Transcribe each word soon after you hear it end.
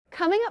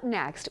Coming up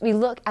next, we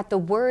look at the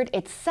word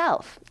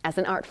itself as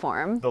an art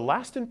form. The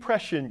last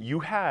impression you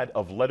had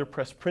of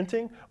letterpress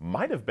printing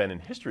might have been in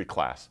history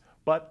class,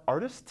 but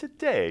artists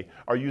today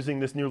are using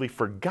this nearly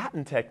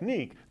forgotten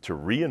technique to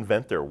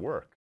reinvent their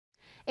work.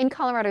 In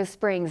Colorado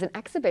Springs, an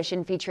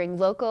exhibition featuring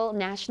local,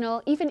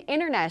 national, even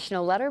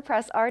international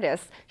letterpress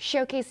artists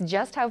showcase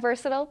just how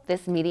versatile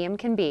this medium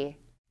can be.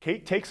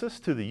 Kate takes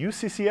us to the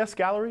UCCS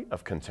Gallery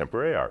of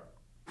Contemporary Art.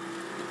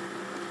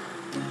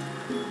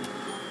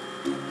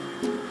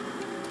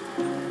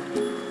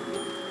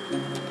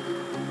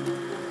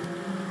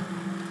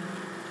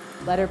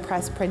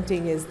 Letterpress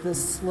printing is the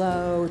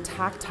slow,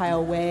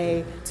 tactile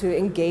way to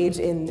engage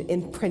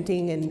in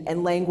printing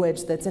and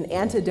language that's an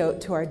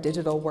antidote to our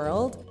digital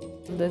world.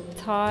 The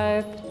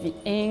type, the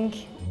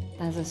ink,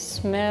 there's a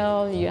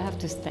smell, you have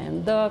to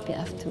stand up, you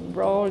have to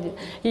roll.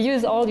 You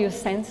use all your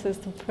senses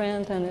to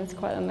print, and it's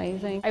quite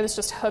amazing. I was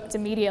just hooked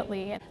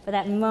immediately. But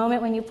that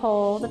moment when you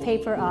pull the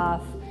paper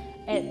off,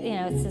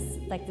 it's just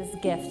like this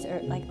gift,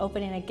 or like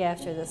opening a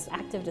gift, or this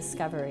act of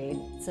discovery.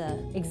 It's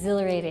an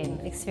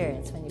exhilarating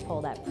experience when you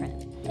pull that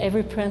print.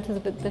 Every print is a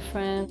bit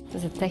different.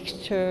 There's a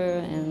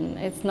texture, and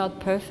it's not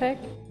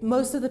perfect.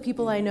 Most of the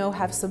people I know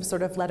have some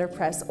sort of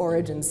letterpress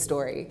origin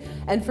story.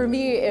 And for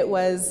me, it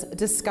was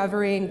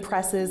discovering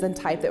presses and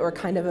type that were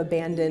kind of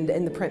abandoned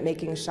in the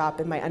printmaking shop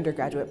in my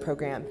undergraduate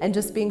program, and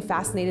just being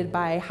fascinated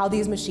by how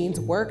these machines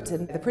worked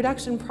and the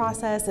production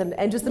process,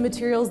 and just the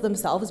materials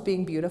themselves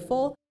being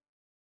beautiful.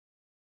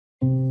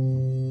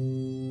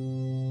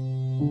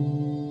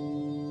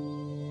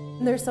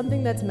 There's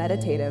something that's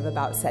meditative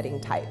about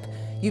setting type.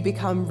 You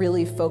become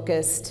really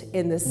focused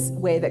in this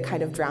way that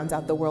kind of drowns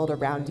out the world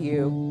around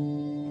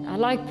you. I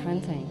like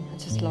printing. I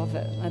just love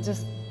it. I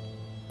just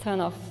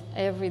turn off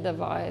every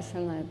device,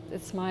 and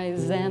it's my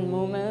Zen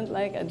moment.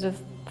 Like, I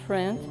just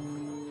print.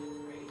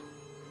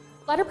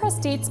 Letterpress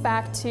dates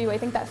back to, I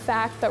think, that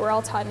fact that we're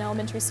all taught in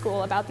elementary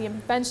school about the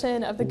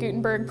invention of the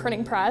Gutenberg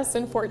printing press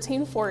in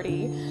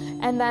 1440.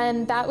 And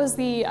then that was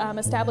the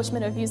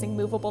establishment of using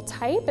movable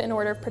type in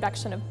order of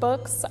production of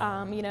books,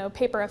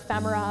 paper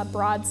ephemera,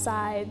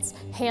 broadsides,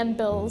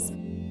 handbills.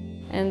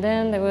 And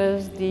then there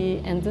was the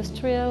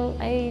industrial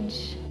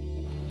age,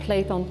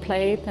 plate on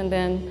plate, and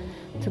then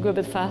to go a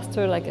bit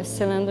faster, like a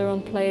cylinder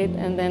on plate,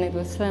 and then it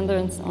was cylinder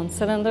on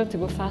cylinder to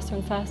go faster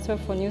and faster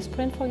for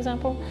newsprint, for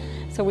example.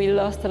 So we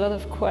lost a lot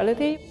of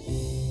quality.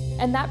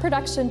 And that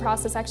production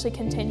process actually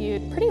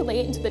continued pretty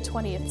late into the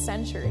 20th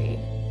century.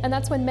 And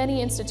that's when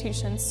many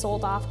institutions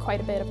sold off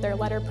quite a bit of their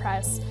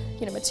letterpress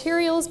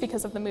materials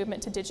because of the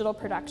movement to digital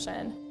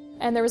production.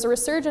 And there was a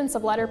resurgence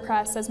of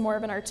letterpress as more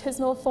of an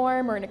artisanal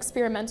form or an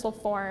experimental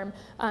form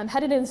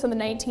headed into the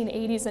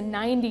 1980s and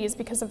 90s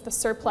because of the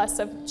surplus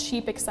of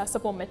cheap,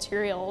 accessible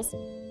materials.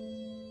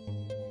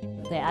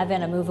 The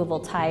advent of movable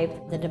type,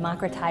 the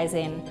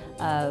democratizing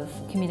of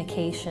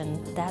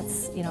communication,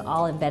 that's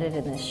all embedded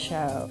in this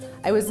show.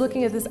 I was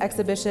looking at this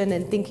exhibition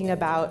and thinking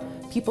about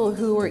people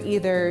who were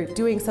either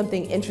doing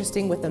something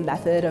interesting with the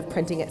method of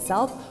printing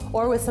itself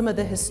or with some of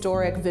the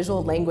historic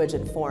visual language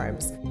and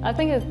forms. I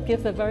think it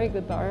gives a very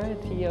good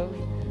variety of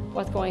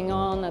what's going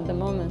on at the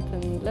moment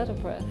in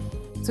letterpress.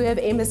 So we have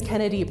Amos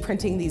Kennedy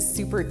printing these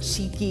super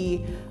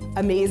cheeky,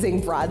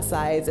 amazing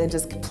broadsides and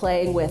just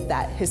playing with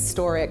that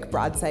historic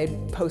broadside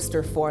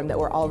poster form that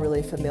we're all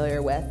really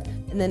familiar with.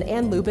 And then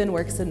Anne Lubin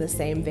works in the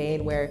same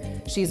vein, where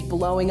she's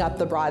blowing up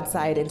the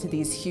broadside into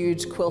these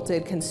huge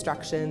quilted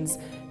constructions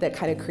that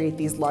kind of create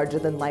these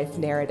larger-than-life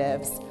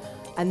narratives.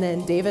 And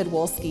then David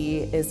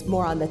Wolski is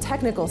more on the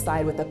technical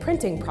side with the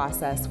printing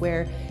process,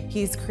 where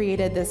he's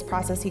created this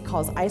process he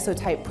calls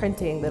isotype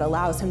printing that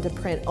allows him to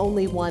print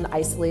only one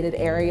isolated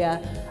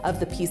area of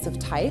the piece of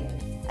type.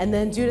 And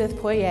then Judith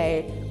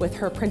Poirier with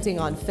her printing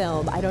on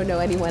film. I don't know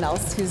anyone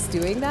else who's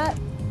doing that.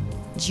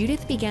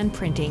 Judith began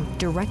printing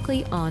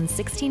directly on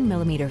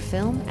 16mm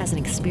film as an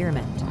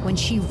experiment. When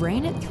she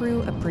ran it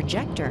through a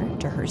projector,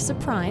 to her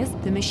surprise,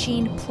 the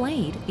machine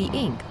played the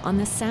ink on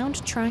the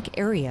soundtrack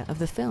area of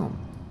the film.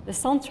 The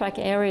soundtrack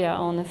area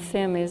on the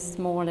film is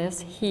more or less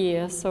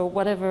here, so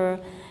whatever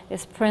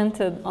is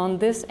printed on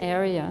this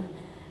area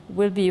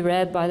will be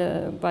read by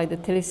the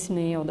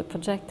telecine or the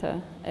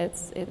projector.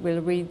 It will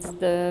read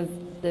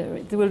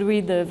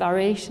the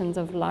variations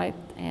of light,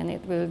 and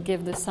it will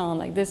give the sound.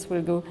 Like this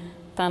will go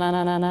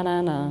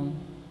ta-na-na-na-na-na.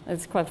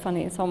 It's quite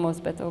funny. It's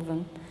almost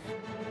Beethoven.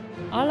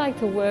 I like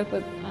to work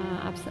with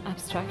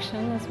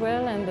abstraction as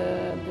well, and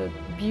the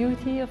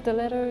beauty of the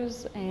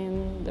letters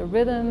and the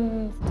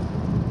rhythms.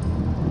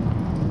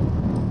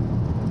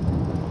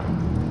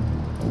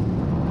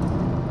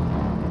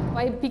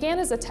 I began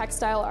as a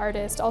textile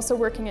artist, also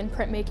working in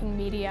printmaking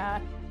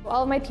media.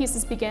 All of my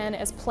pieces begin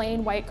as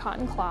plain white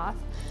cotton cloth,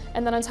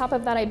 and then on top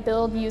of that I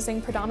build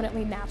using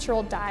predominantly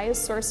natural dyes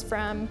sourced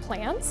from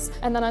plants.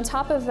 And then on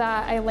top of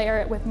that I layer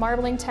it with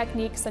marbling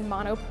techniques and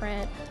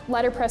monoprint,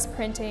 letterpress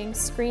printing,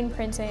 screen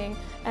printing,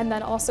 and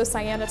then also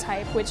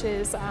cyanotype, which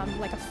is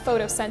like a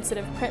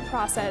photosensitive print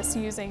process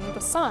using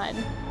the sun.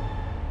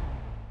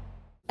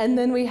 And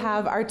then we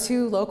have our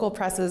two local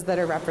presses that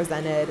are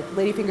represented,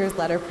 Ladyfinger's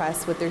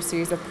Letterpress with their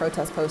series of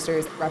protest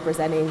posters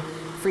representing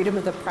freedom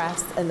of the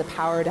press and the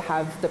power to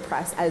have the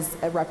press as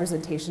a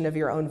representation of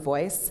your own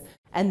voice.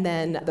 And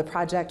then the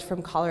project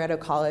from Colorado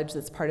College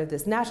that's part of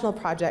this national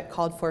project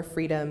called For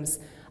Freedoms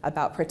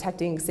about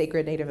protecting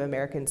sacred Native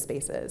American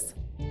spaces.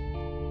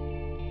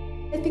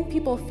 I think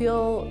people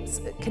feel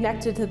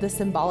connected to the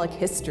symbolic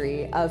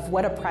history of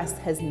what a press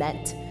has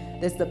meant.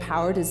 It's the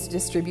power to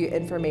distribute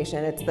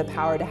information. It's the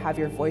power to have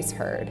your voice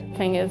heard. I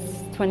think it's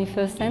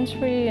 21st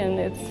century and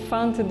it's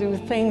fun to do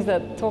things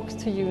that talks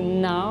to you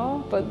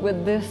now, but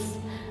with this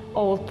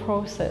old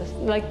process,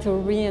 like to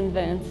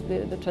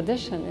reinvent the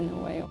tradition in a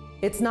way.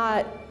 It's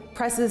not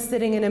presses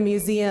sitting in a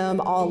museum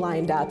all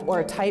lined up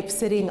or type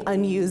sitting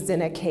unused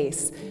in a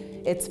case.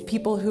 It's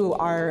people who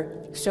are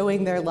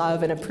showing their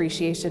love and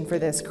appreciation for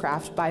this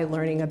craft by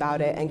learning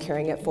about it and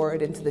carrying it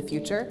forward into the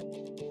future.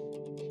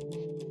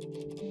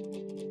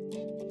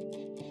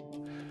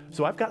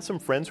 So I've got some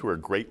friends who are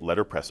great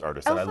letterpress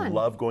artists, Oh, and I fun.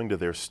 love going to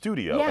their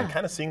studio Yeah. and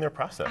kind of seeing their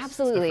process. It's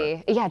Absolutely.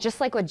 different. Yeah, just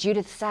like what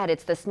Judith said,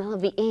 it's the smell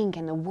of the ink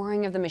and the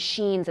whirring of the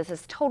machines. It's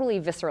this totally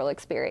visceral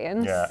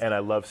experience. Yeah, and I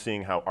love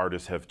seeing how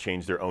artists have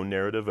changed their own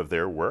narrative of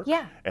their work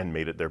Yeah. and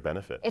made it their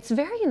benefit. It's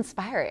very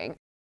inspiring.